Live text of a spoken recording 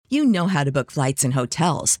You know how to book flights and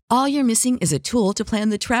hotels. All you're missing is a tool to plan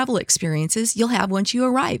the travel experiences you'll have once you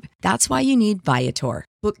arrive. That's why you need Viator.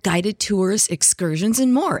 Book guided tours, excursions,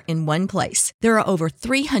 and more in one place. There are over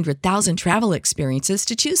 300,000 travel experiences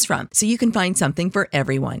to choose from, so you can find something for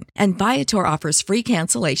everyone. And Viator offers free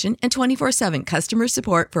cancellation and 24/7 customer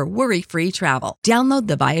support for worry-free travel. Download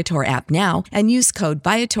the Viator app now and use code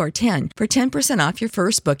Viator10 for 10% off your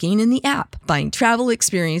first booking in the app. Find travel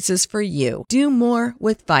experiences for you. Do more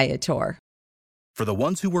with Viator. For the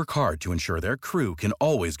ones who work hard to ensure their crew can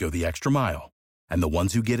always go the extra mile, and the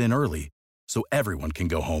ones who get in early so everyone can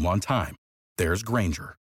go home on time, there's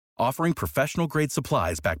Grainger, offering professional-grade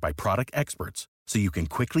supplies backed by product experts so you can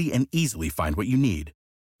quickly and easily find what you need.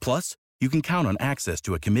 Plus, you can count on access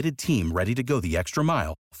to a committed team ready to go the extra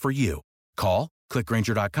mile for you. Call, click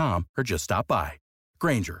Grainger.com, or just stop by.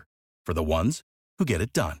 Grainger, for the ones who get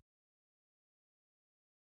it done.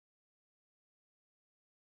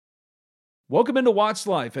 Welcome into Watt's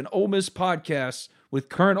Life, an Ole Miss podcast with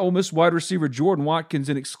current Ole Miss wide receiver Jordan Watkins,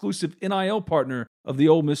 an exclusive NIL partner of the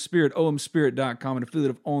Ole Miss Spirit, omspirit.com, and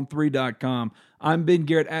affiliate of on3.com. I'm Ben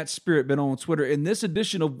Garrett at SpiritBen on Twitter, and this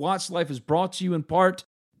edition of Watt's Life is brought to you in part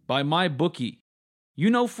by MyBookie. You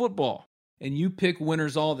know football, and you pick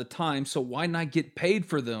winners all the time, so why not get paid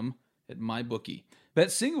for them at MyBookie?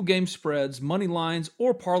 Bet single game spreads, money lines,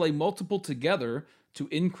 or parlay multiple together to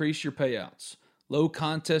increase your payouts. Low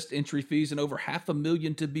contest entry fees and over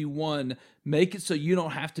 $500,000 to be won make it so you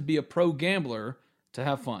don't have to be a pro gambler to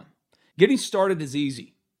have fun. Getting started is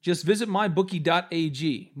easy. Just visit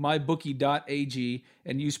mybookie.ag,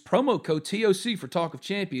 and use promo code TOC for Talk of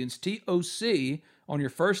Champions, TOC, on your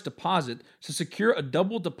first deposit to secure a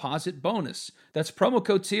double deposit bonus. That's promo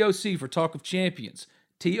code TOC for Talk of Champions,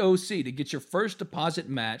 TOC, to get your first deposit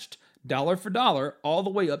matched dollar for dollar all the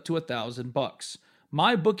way up to $1,000.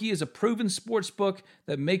 MyBookie is a proven sports book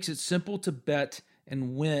that makes it simple to bet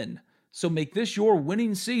and win. So make this your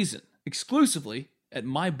winning season exclusively at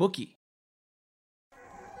MyBookie.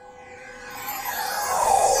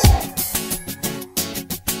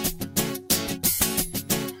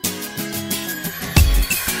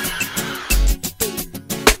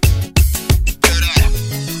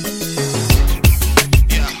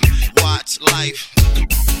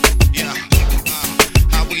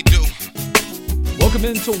 Welcome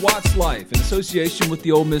into Watt's Life in association with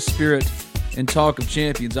the Ole Miss Spirit and Talk of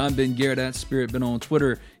Champions. I'm Ben Garrett at SpiritBen on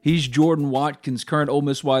Twitter. He's Jordan Watkins, current Ole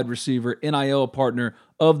Miss wide receiver, NIL partner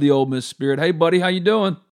of the Ole Miss Spirit. Hey, buddy, how you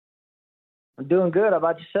doing? I'm doing good. How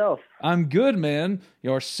about yourself? I'm good, man.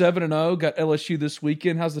 You are 7-0, got LSU this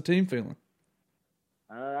weekend. How's the team feeling?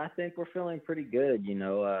 I think we're feeling pretty good.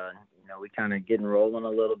 We kind of getting rolling a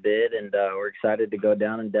little bit, and we're excited to go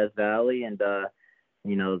down in Death Valley. And I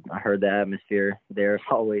heard the atmosphere there is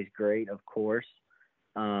always great, of course.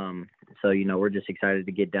 We're just excited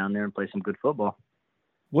to get down there and play some good football.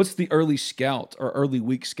 What's the early scout, or early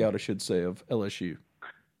week scout, I should say, of LSU?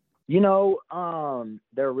 They're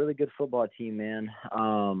a really good football team, man.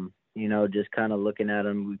 Just kind of looking at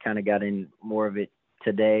them, we kind of got in more of it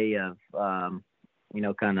today of,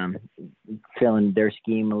 kind of feeling their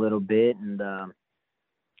scheme a little bit. And,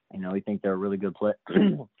 we think they're a really good play.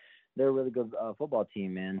 They're a really good football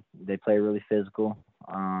team, man. They play really physical.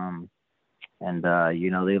 They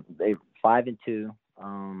 5-2.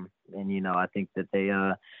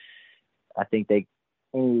 I think that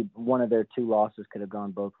any one of their two losses could have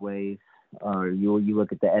gone both ways. You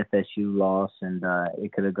look at the FSU loss, and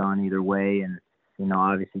it could have gone either way. And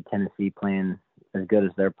obviously Tennessee playing as good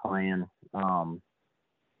as they're playing.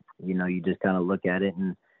 You just kind of look at it,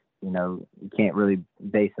 and you can't really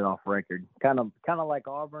base it off record. Kind of like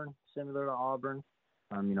Auburn, similar to Auburn.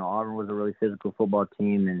 Auburn was a really physical football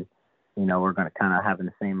team, and we're going to kind of having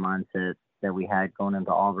the same mindset that we had going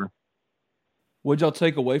into Auburn. What'd y'all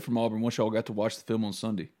take away from Auburn once y'all got to watch the film on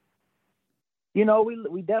Sunday? We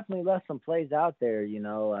definitely left some plays out there.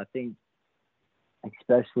 I think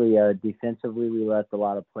especially defensively, we left a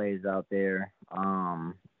lot of plays out there.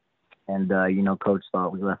 Coach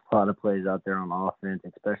thought we left a lot of plays out there on offense,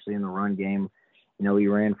 especially in the run game. We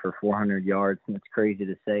ran for 400 yards, and it's crazy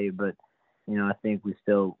to say, but, I think we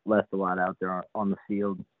still left a lot out there on the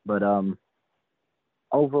field. But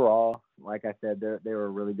overall, like I said, they were a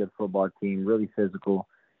really good football team, really physical,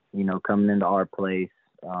 coming into our place.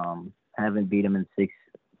 Haven't beat them in six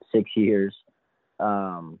years.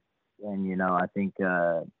 I think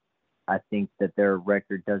that their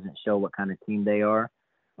record doesn't show what kind of team they are.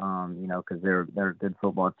 Because they're a good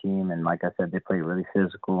football team, and like I said, they play really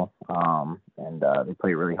physical, and they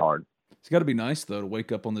play really hard. It's got to be nice, though, to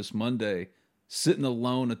wake up on this Monday sitting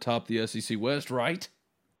alone atop the SEC West, right?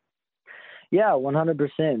 Yeah,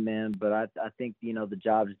 100%, man. But I think, the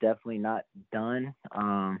job's definitely not done.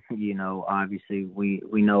 Obviously we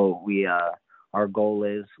know our goal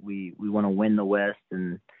is we want to win the West,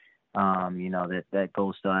 and that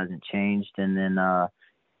goal still hasn't changed. And then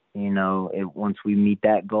once we meet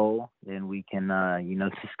that goal, then we can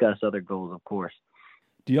discuss other goals, of course.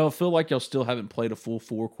 Do y'all feel like y'all still haven't played a full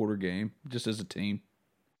 4-quarter game just as a team?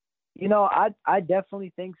 I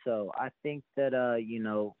definitely think so. I think that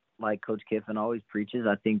like Coach Kiffin always preaches,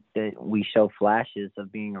 I think that we show flashes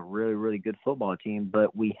of being a really, really good football team,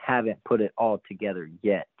 but we haven't put it all together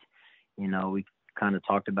yet. We kind of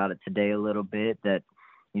talked about it today a little bit that,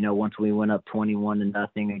 once we went up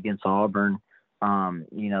 21-0 against Auburn,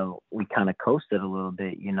 we kind of coasted a little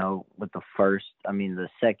bit, with the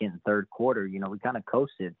second and third quarter, we kind of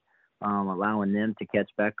coasted, allowing them to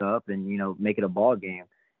catch back up and, make it a ball game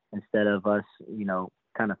instead of us,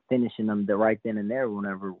 kind of finishing them right then and there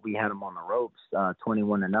whenever we had them on the ropes,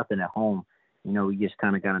 21-0 at home. We just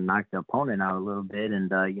kind of got to knock the opponent out a little bit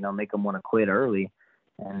and, make them want to quit early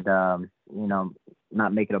and,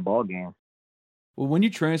 not make it a ball game. Well, when you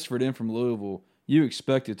transferred in from Louisville, you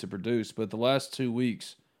expected to produce, but the last 2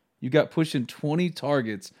 weeks, you got pushing 20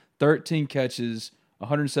 targets, 13 catches,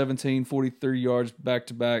 117, 43 yards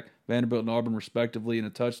back-to-back, Vanderbilt and Auburn respectively, and a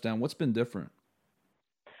touchdown. What's been different?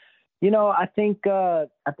 I think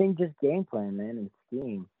just game plan, man, and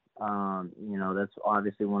scheme. That's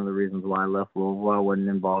obviously one of the reasons why I left Louisville. I wasn't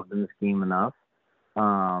involved in the scheme enough.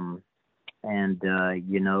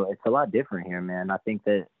 It's a lot different here, man. I think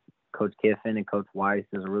that Coach Kiffin and Coach Weiss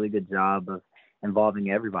does a really good job of involving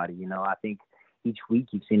everybody. I think each week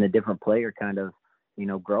you've seen a different player kind of,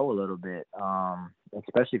 grow a little bit,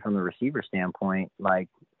 especially from the receiver standpoint. Like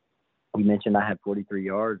you mentioned, I had 43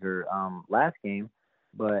 yards last game,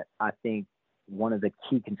 but I think one of the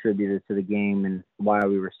key contributors to the game and why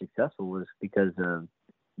we were successful was because of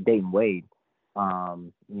Dayton Wade.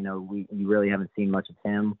 We really haven't seen much of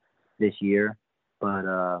him this year,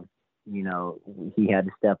 but he had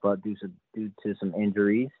to step up due to some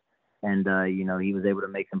injuries, and he was able to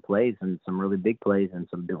make some plays and some really big plays and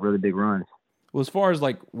some really big runs. Well, as far as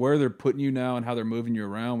like where they're putting you now and how they're moving you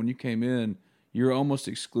around, when you came in, you're almost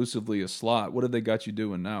exclusively a slot. What have they got you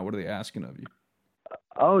doing now? What are they asking of you?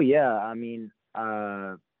 Oh yeah, I mean,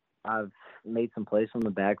 I've made some plays from the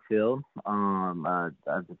backfield. The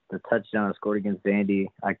touchdown I scored against Vandy,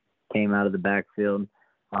 I came out of the backfield.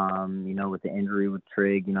 With the injury with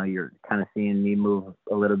Trigg, you're kind of seeing me move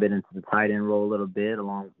a little bit into the tight end role a little bit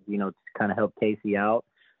along, to kind of help Casey out.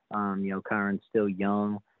 Kyron's still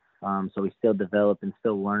young, so he's still developing,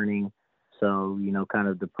 still learning. So, kind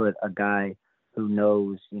of to put a guy who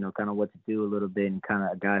knows, kind of what to do a little bit and kind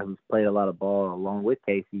of a guy who's played a lot of ball along with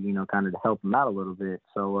Casey, kind of to help him out a little bit.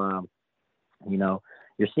 So,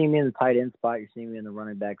 you're seeing me in the tight end spot. You're seeing me in the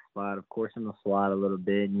running back spot, of course, in the slot a little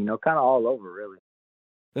bit, and, kind of all over, really.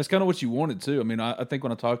 That's kind of what you wanted, too. I mean, I think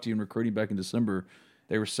when I talked to you in recruiting back in December,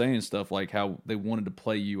 they were saying stuff like how they wanted to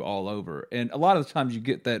play you all over. And a lot of the times you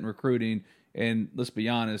get that in recruiting, and let's be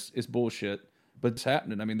honest, it's bullshit, but it's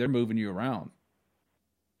happening. I mean, they're moving you around.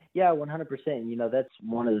 Yeah, 100%. That's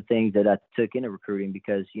one of the things that I took into recruiting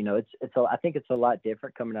because, I think it's a lot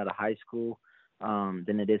different coming out of high school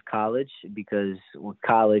than it is college, because with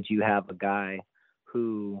college you have a guy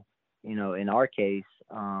who, in our case,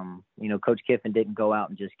 Coach Kiffin didn't go out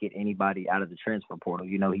and just get anybody out of the transfer portal.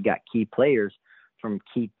 He got key players from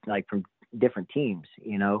different teams,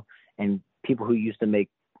 and people who used to make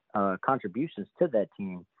contributions to that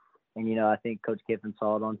team. And, I think Coach Kiffin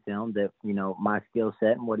saw it on film that, my skill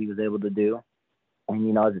set and what he was able to do.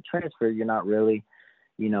 And, as a transfer, you're not really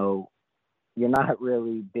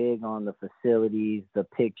big on the facilities, the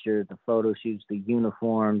pictures, the photo shoots, the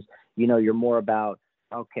uniforms. You're more about,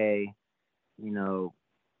 okay,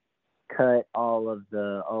 cut all of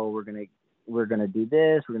the, we're going to do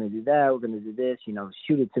this, we're going to do that, we're going to do this,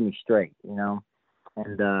 shoot it to me straight,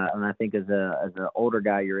 And I think as an older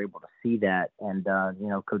guy, you're able to see that. And,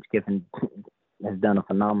 Coach Kiffin has done a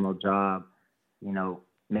phenomenal job,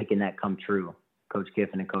 making that come true. Coach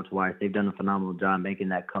Kiffin and Coach Weiss, they've done a phenomenal job making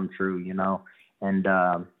that come true, And,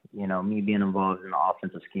 me being involved in the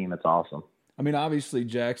offensive scheme, it's awesome. I mean, obviously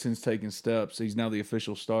Jackson's taking steps. He's now the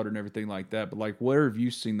official starter and everything like that. But, like, where have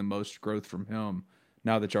you seen the most growth from him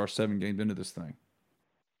now that you are 7 games into this thing?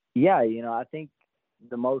 Yeah, I think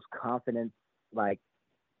the most confidence,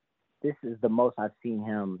 this is the most I've seen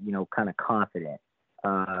him, kind of confident.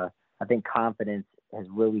 I think confidence has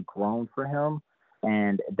really grown for him,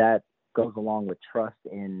 and that goes along with trust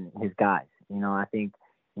in his guys. I think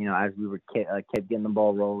as we were kept getting the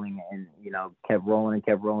ball rolling and, kept rolling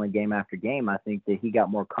game after game, I think that he got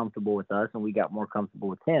more comfortable with us and we got more comfortable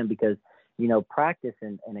with him because, practice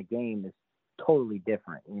in a game is totally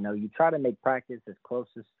different. You try to make practice as close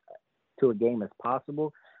to a game as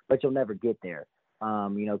possible, but you'll never get there,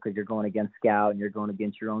 because you're going against scout and you're going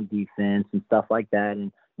against your own defense and stuff like that.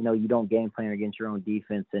 And, you don't game plan against your own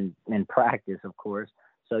defense in practice, of course.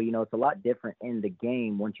 So, it's a lot different in the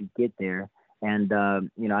game once you get there. And,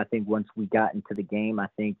 I think once we got into the game, I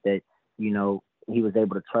think that, he was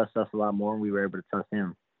able to trust us a lot more and we were able to trust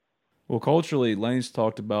him. Well, culturally, Lane's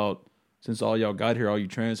talked about, since all y'all got here, all you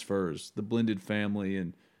transfers, the blended family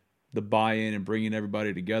and the buy-in and bringing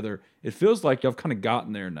everybody together. It feels like y'all kind of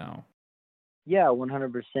gotten there now. Yeah,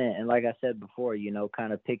 100%. And like I said before,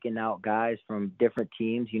 kind of picking out guys from different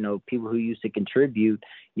teams, people who used to contribute,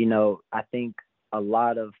 I think a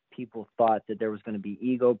lot of people thought that there was going to be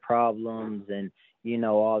ego problems and,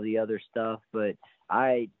 all the other stuff. But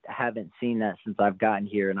I haven't seen that since I've gotten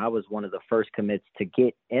here. And I was one of the first commits to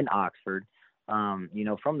get in Oxford,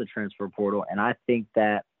 from the transfer portal. And I think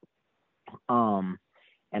that, all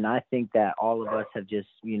of us have just,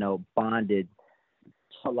 bonded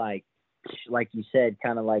to like you said,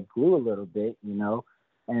 kind of like glue a little bit, and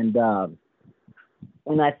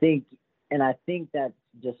I think that's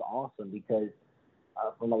just awesome because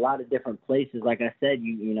from a lot of different places, like I said,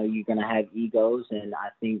 you're going to have egos, and I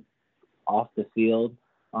think off the field,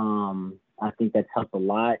 I think that's helped a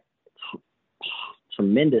lot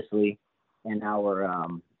tremendously in our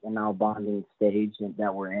bonding stage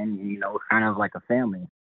that we're in, kind of like a family.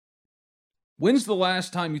 When's the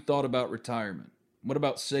last time you thought about retirement? What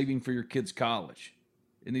about saving for your kids' college?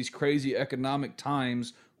 In these crazy economic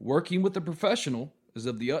times, working with a professional is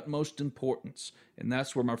of the utmost importance, and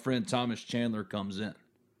that's where my friend Thomas Chandler comes in.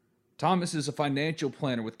 Thomas is a financial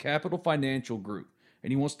planner with Capital Financial Group,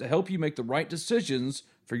 and he wants to help you make the right decisions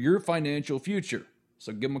for your financial future.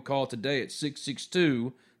 So give him a call today at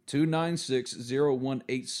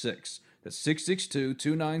 662-296-0186. That's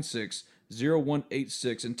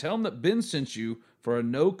 662-296-0186, and tell him that Ben sent you for a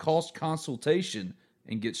no-cost consultation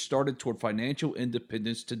and get started toward financial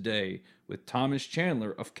independence today with Thomas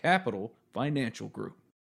Chandler of Capital Financial Group.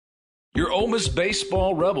 Your Ole Miss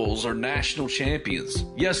baseball Rebels are national champions.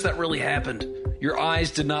 Yes, that really happened. Your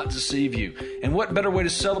eyes did not deceive you. And what better way to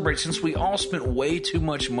celebrate since we all spent way too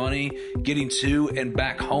much money getting to and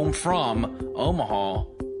back home from Omaha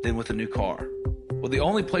than with a new car? Well, the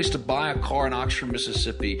only place to buy a car in Oxford,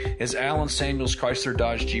 Mississippi is Allen Samuels Chrysler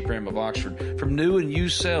Dodge Jeep Ram of Oxford. From new and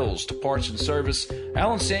used sales to parts and service,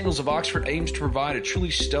 Allen Samuels of Oxford aims to provide a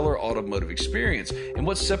truly stellar automotive experience. And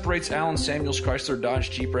what separates Allen Samuels Chrysler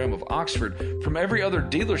Dodge Jeep Ram of Oxford from every other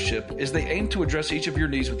dealership is they aim to address each of your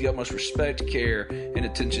needs with the utmost respect, care, and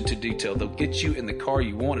attention to detail. They'll get you in the car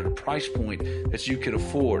you want at a price point that you can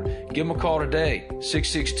afford. Give them a call today,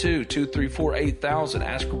 662-234-8000.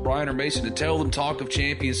 Ask for Brian or Mason to tell them Talk of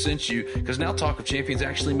Champions sent you, because now Talk of Champions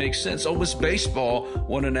actually makes sense. Ole Miss baseball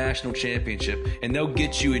won a national championship, and they'll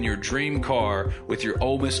get you in your dream car with your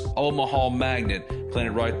Ole Miss Omaha magnet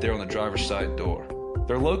planted right there on the driver's side door.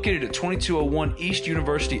 They're located at 2201 East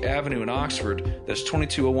University Avenue in Oxford. That's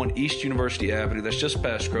 2201 East University Avenue. That's just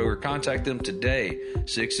past Kroger. Contact them today,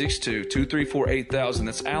 662-234-8000.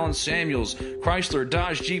 That's Allen Samuels Chrysler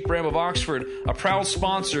Dodge Jeep Ram of Oxford, a proud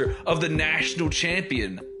sponsor of the national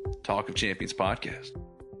champion Talk of Champions podcast.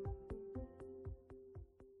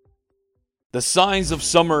 The signs of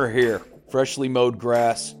summer are here. Freshly mowed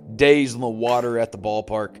grass, days on the water at the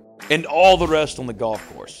ballpark, and all the rest on the golf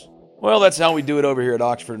course. Well, that's how we do it over here at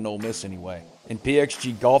Oxford and Ole Miss anyway. And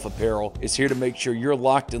PXG Golf Apparel is here to make sure you're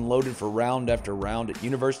locked and loaded for round after round at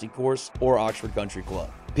University Course or Oxford Country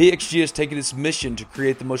Club. PXG has taken its mission to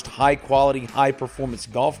create the most high-quality, high-performance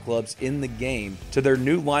golf clubs in the game to their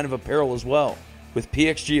new line of apparel as well. With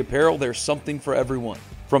PXG Apparel, there's something for everyone.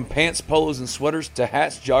 From pants, polos, and sweaters to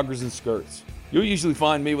hats, joggers, and skirts. You'll usually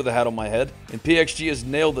find me with a hat on my head, and PXG has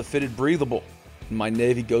nailed the fitted breathable. And my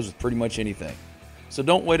navy goes with pretty much anything. So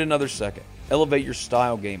don't wait another second. Elevate your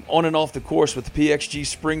style game on and off the course with the PXG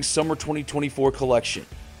Spring Summer 2024 collection.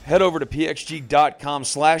 Head over to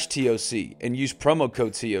pxg.com/TOC and use promo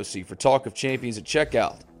code TOC for Talk of Champions at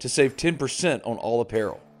checkout to save 10% on all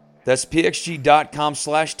apparel. That's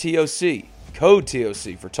pxg.com/TOC. Code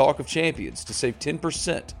TOC for Talk of Champions to save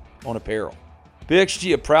 10% on apparel.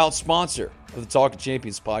 PXG, a proud sponsor of the Talk of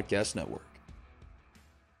Champions podcast network.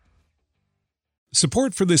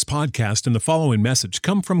 Support for this podcast and the following message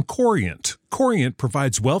come from Corient. Corient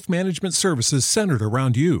provides wealth management services centered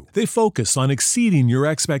around you. They focus on exceeding your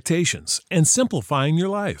expectations and simplifying your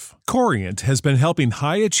life. Corient has been helping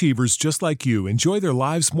high achievers just like you enjoy their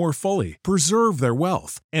lives more fully, preserve their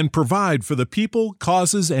wealth, and provide for the people,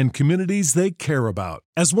 causes, and communities they care about.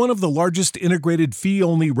 As one of the largest integrated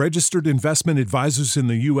fee-only registered investment advisors in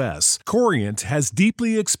the U.S., Corient has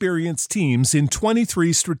deeply experienced teams in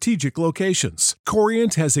 23 strategic locations.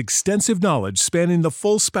 Corient has extensive knowledge spanning the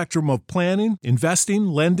full spectrum of planning, investing,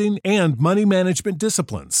 lending, and money management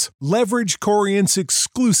disciplines. Leverage Corient's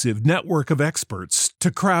exclusive network of experts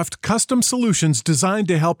to craft custom solutions designed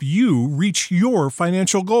to help you reach your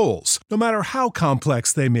financial goals, no matter how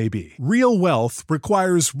complex they may be. Real wealth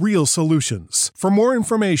requires real solutions. For more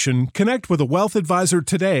information, connect with a wealth advisor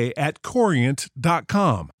today at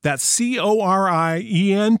Corient.com. That's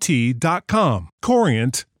Corient.com.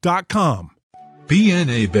 Corient.com.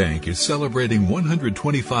 BNA Bank is celebrating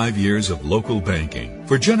 125 years of local banking.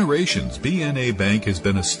 For generations, BNA Bank has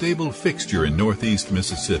been a stable fixture in Northeast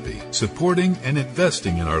Mississippi, supporting and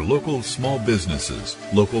investing in our local small businesses,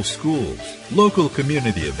 local schools, local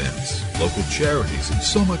community events, local charities, and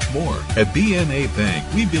so much more. At BNA Bank,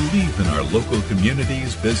 we believe in our local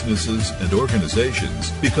communities, businesses, and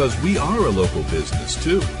organizations because we are a local business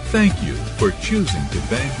too. Thank you for choosing to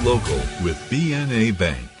bank local with BNA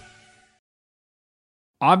Bank.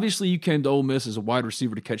 Obviously, you came to Ole Miss as a wide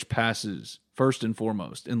receiver to catch passes, first and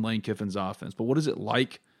foremost, in Lane Kiffin's offense. But what is it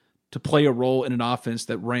like to play a role in an offense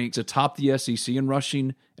that ranks atop the SEC in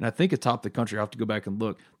rushing, and I think atop the country? I have to go back and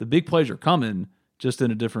look. The big plays are coming, just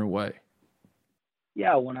in a different way.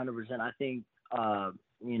 Yeah, 100%. I think,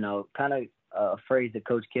 kind of a phrase that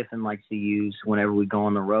Coach Kiffin likes to use whenever we go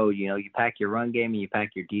on the road, you pack your run game and you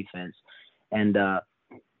pack your defense. And,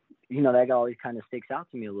 that always kind of sticks out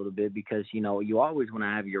to me a little bit because, you always want to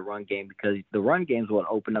have your run game because the run game is what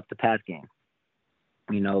opened up the pass game.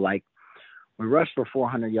 Like we rushed for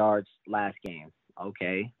 400 yards last game.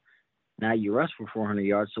 Okay. Now you rush for 400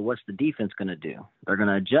 yards. So what's the defense going to do? They're going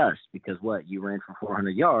to adjust because you ran for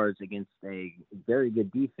 400 yards against a very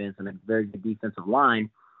good defense and a very good defensive line.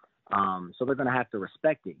 So they're going to have to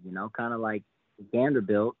respect it, kind of like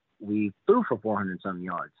Vanderbilt. We threw for 400 some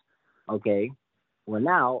yards. Okay. Well,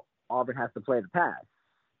 now Auburn has to play the pass.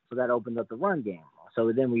 So that opens up the run game.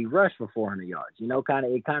 So then we rush for 400 yards. It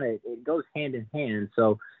goes hand in hand.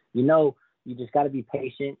 So, you just got to be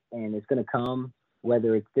patient and it's going to come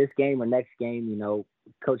whether it's this game or next game.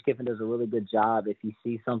 Coach Kiffin does a really good job. If he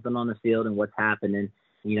sees something on the field and what's happening,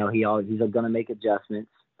 he's going to make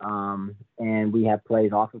adjustments. And we have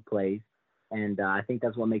plays off of plays. And I think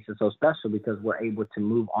that's what makes it so special because we're able to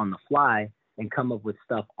move on the fly and come up with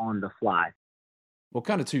stuff on the fly. Well,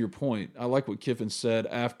 kind of to your point, I like what Kiffin said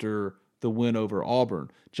after the win over Auburn.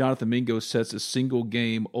 Jonathan Mingo sets a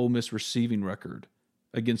single-game Ole Miss receiving record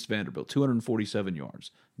against Vanderbilt, 247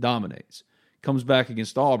 yards, dominates, comes back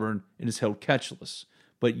against Auburn and is held catchless.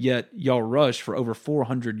 But yet, y'all rush for over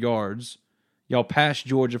 400 yards. Y'all pass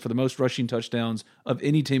Georgia for the most rushing touchdowns of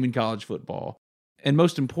any team in college football. And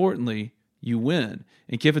most importantly, you win.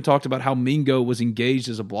 And Kiffin talked about how Mingo was engaged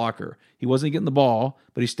as a blocker. He wasn't getting the ball,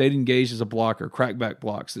 but he stayed engaged as a blocker, crackback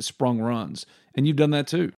blocks that sprung runs. And you've done that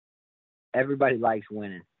too. Everybody likes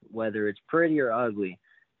winning, whether it's pretty or ugly.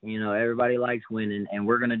 Everybody likes winning, and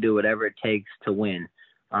we're going to do whatever it takes to win.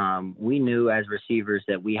 We knew as receivers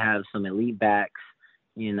that we have some elite backs,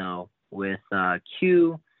 with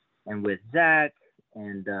Q and with Zach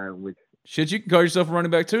and with shit, you can call yourself a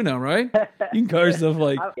running back too now, right? You can call yourself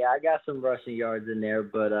like I got some rushing yards in there,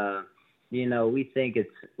 but we think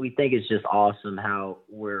it's just awesome how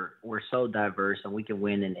we're so diverse and we can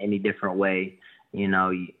win in any different way.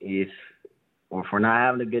 If we're not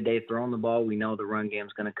having a good day throwing the ball, we know the run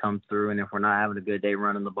game's going to come through, and if we're not having a good day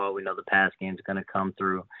running the ball, we know the pass game's going to come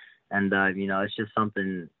through, and it's just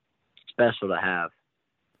something special to have.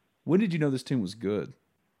 When did you know this team was good?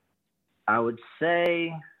 I would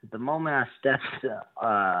say the moment I stepped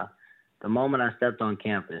on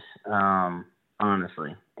campus,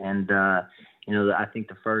 honestly. And, I think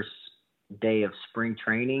the first day of spring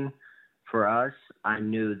training for us, I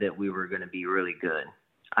knew that we were going to be really good.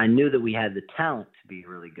 I knew that we had the talent to be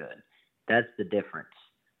really good. That's the difference.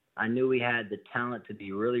 I knew we had the talent to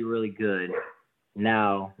be really, really good.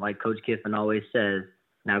 Now, like Coach Kiffin always says,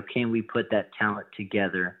 now can we put that talent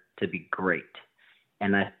together to be great?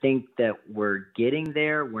 And I think that we're getting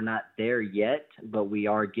there. We're not there yet, but we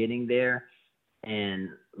are getting there.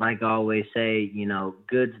 And like I always say,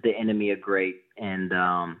 good's the enemy of great. And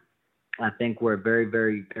I think we're a very,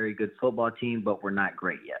 very, very good football team, but we're not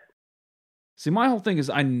great yet. See, my whole thing is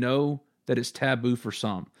I know that it's taboo for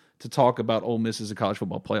some to talk about Ole Miss as a college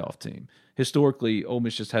football playoff team. Historically, Ole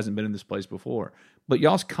Miss just hasn't been in this place before. But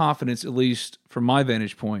y'all's confidence, at least from my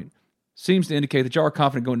vantage point, seems to indicate that y'all are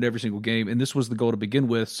confident going into every single game, and this was the goal to begin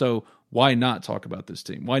with. So why not talk about this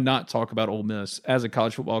team? Why not talk about Ole Miss as a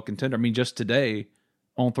college football contender? I mean, just today,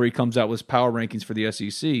 On3 comes out with power rankings for the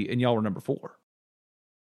SEC, and y'all were number 4.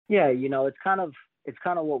 Yeah, it's kind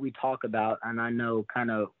of what we talk about, and I know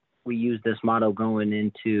kind of we use this motto going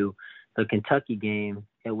into the Kentucky game.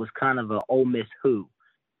 It was kind of a Ole Miss who,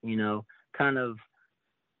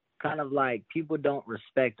 kind of like people don't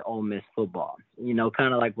respect Ole Miss football,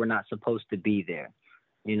 kind of like we're not supposed to be there,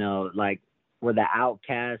 like we're the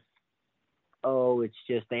outcasts. Oh, it's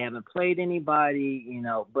just they haven't played anybody,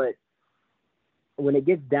 but when it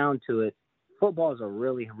gets down to it, football is a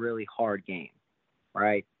really, really hard game,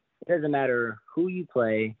 right? It doesn't matter who you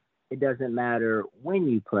play. It doesn't matter when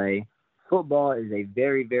you play. Football is a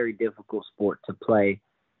very, very difficult sport to play,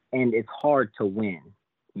 and it's hard to win,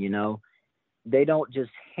 They don't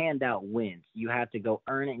just hand out wins. You have to go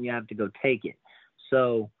earn it, and you have to go take it.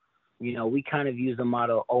 So, we kind of use the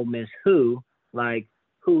motto Ole Miss who, like,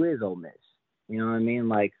 who is Ole Miss? You know what I mean?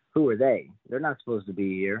 Like, who are they? They're not supposed to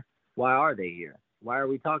be here. Why are they here? Why are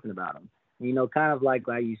we talking about them? Kind of like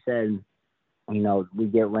you said, we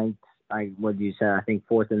get ranked, like what you said, I think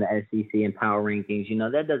 4th in the SEC in power rankings.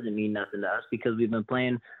 That doesn't mean nothing to us because we've been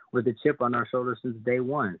playing with a chip on our shoulder since day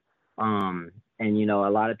one. And, a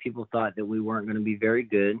lot of people thought that we weren't going to be very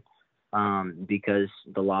good because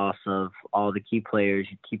the loss of all the key players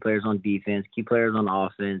on defense, key players on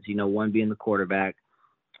offense, one being the quarterback.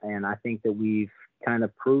 And I think that we've kind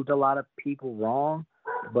of proved a lot of people wrong,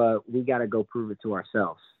 but we got to go prove it to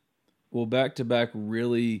ourselves. Well, back-to-back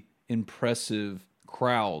really impressive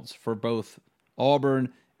crowds for both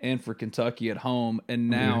Auburn and for Kentucky at home, and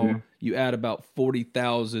now you add about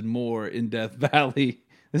 40,000 more in Death Valley.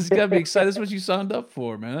 This has got to be exciting. This is what you signed up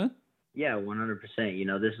for, man. Yeah, 100%.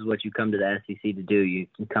 This is what you come to the SEC to do. You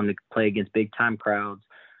can come to play against big-time crowds,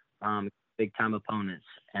 big-time opponents.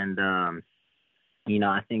 And,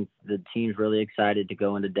 I think the team's really excited to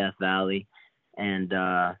go into Death Valley and,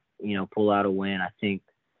 pull out a win. I think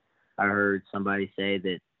I heard somebody say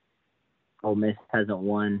that Ole Miss hasn't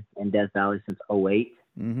won in Death Valley since 2008.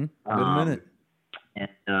 Mm-hmm. Been a minute. And,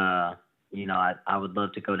 I would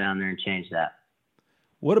love to go down there and change that.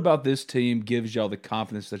 What about this team gives y'all the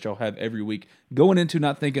confidence that y'all have every week going into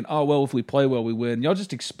not thinking, oh, well, if we play well, we win. Y'all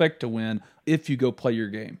just expect to win if you go play your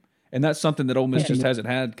game. And that's something that Ole Miss just hasn't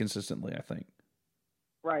had consistently, I think.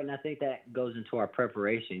 Right, and I think that goes into our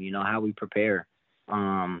preparation, how we prepare.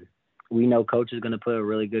 We know Coach is going to put a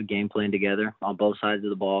really good game plan together on both sides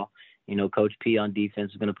of the ball. Coach P on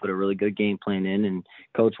defense is going to put a really good game plan in, and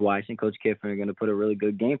Coach Weiss and Coach Kiffin are going to put a really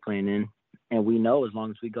good game plan in. And we know as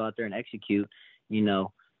long as we go out there and execute,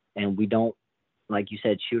 and we don't, like you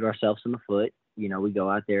said, shoot ourselves in the foot. We go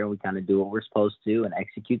out there and we kind of do what we're supposed to and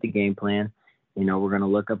execute the game plan. We're going to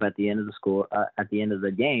look up at the end of the score, at the end of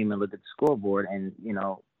the game and look at the scoreboard, and,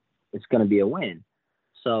 it's going to be a win.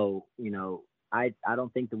 So, I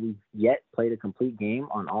don't think that we've yet played a complete game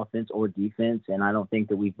on offense or defense, and I don't think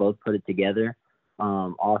that we've both put it together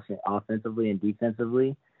offensively and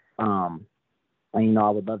defensively. And, I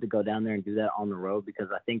would love to go down there and do that on the road because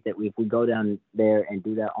I think that if we go down there and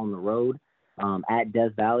do that on the road at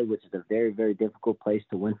Death Valley, which is a very, very difficult place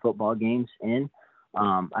to win football games in,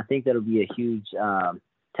 I think that'll be a huge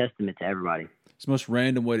testament to everybody. It's the most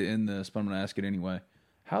random way to end this, but I'm going to ask it anyway.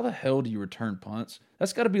 How the hell do you return punts?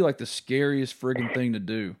 That's got to be like the scariest friggin' thing to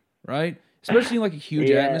do, right? Especially in like a huge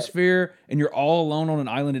atmosphere and you're all alone on an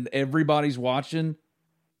island and everybody's watching.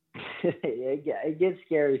 It gets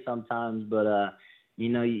scary sometimes, but,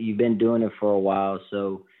 you've been doing it for a while.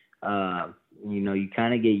 So, you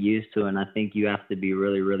kind of get used to it. And I think you have to be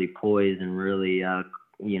really, really poised and really,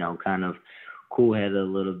 kind of cool-headed a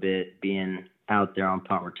little bit being out there on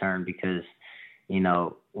punt return because,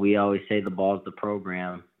 we always say the ball's the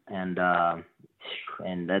program, and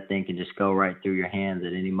that thing can just go right through your hands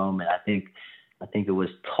at any moment. I think it was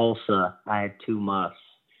Tulsa. I had 2 muffs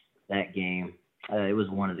that game. It was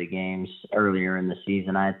one of the games earlier in the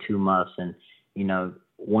season. I had 2 muffs, and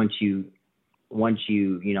once you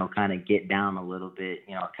kind of get down a little bit,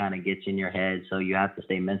 it kind of gets in your head. So you have to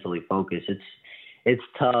stay mentally focused. It's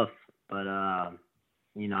tough, but I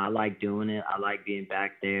like doing it. I like being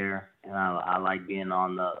back there, and I like being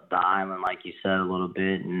on the island, like you said, a little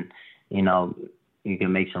bit. And, you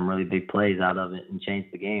can make some really big plays out of it and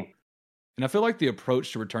change the game. And I feel like the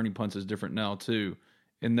approach to returning punts is different now, too,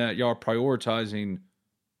 in that y'all are prioritizing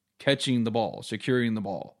catching the ball, securing the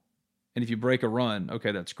ball. And if you break a run,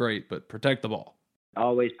 okay, that's great, but protect the ball.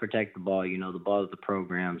 always protect the ball. You know, the ball is the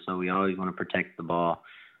program, so we always want to protect the ball.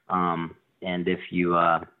 And if you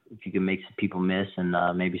can make some people miss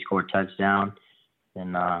and maybe score a touchdown,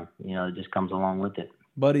 then it just comes along with it.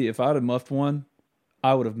 Buddy, if I'd have muffed one,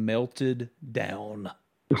 I would have melted down.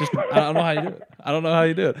 I don't know how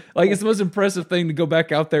you do it. Like, it's the most impressive thing to go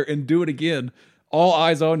back out there and do it again. All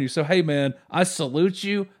eyes on you. So, hey, man, I salute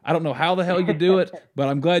you. I don't know how the hell you do it, but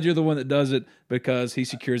I'm glad you're the one that does it because he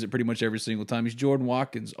secures it pretty much every single time. He's Jordan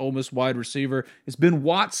Watkins, Ole Miss wide receiver. It's been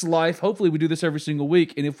Watt's Life. Hopefully we do this every single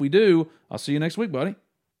week, and if we do, I'll see you next week, buddy.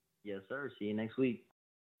 Yes, sir. See you next week.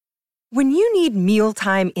 When you need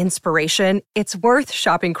mealtime inspiration, it's worth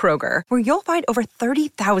shopping Kroger, where you'll find over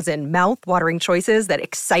 30,000 mouth-watering choices that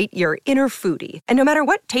excite your inner foodie. And no matter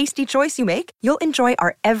what tasty choice you make, you'll enjoy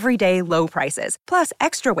our everyday low prices, plus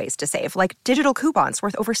extra ways to save, like digital coupons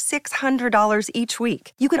worth over $600 each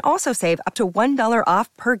week. You can also save up to $1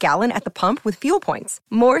 off per gallon at the pump with fuel points.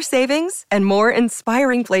 More savings and more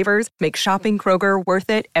inspiring flavors make shopping Kroger worth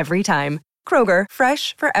it every time. Kroger,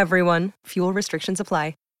 fresh for everyone. Fuel restrictions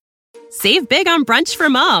apply. Save big on brunch for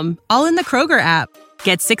mom, all in the Kroger app.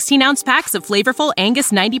 Get 16-ounce packs of flavorful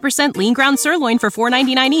Angus 90% lean ground sirloin for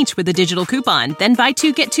 $4.99 each with a digital coupon. Then buy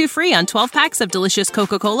 2, get 2 free on 12 packs of delicious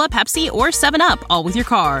Coca-Cola, Pepsi, or 7-Up, all with your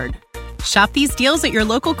card. Shop these deals at your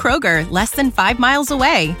local Kroger, less than 5 miles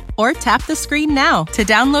away. Or tap the screen now to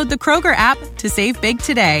download the Kroger app to save big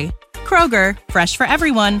today. Kroger, fresh for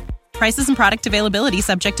everyone. Prices and product availability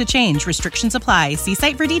subject to change. Restrictions apply. See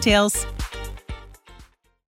site for details.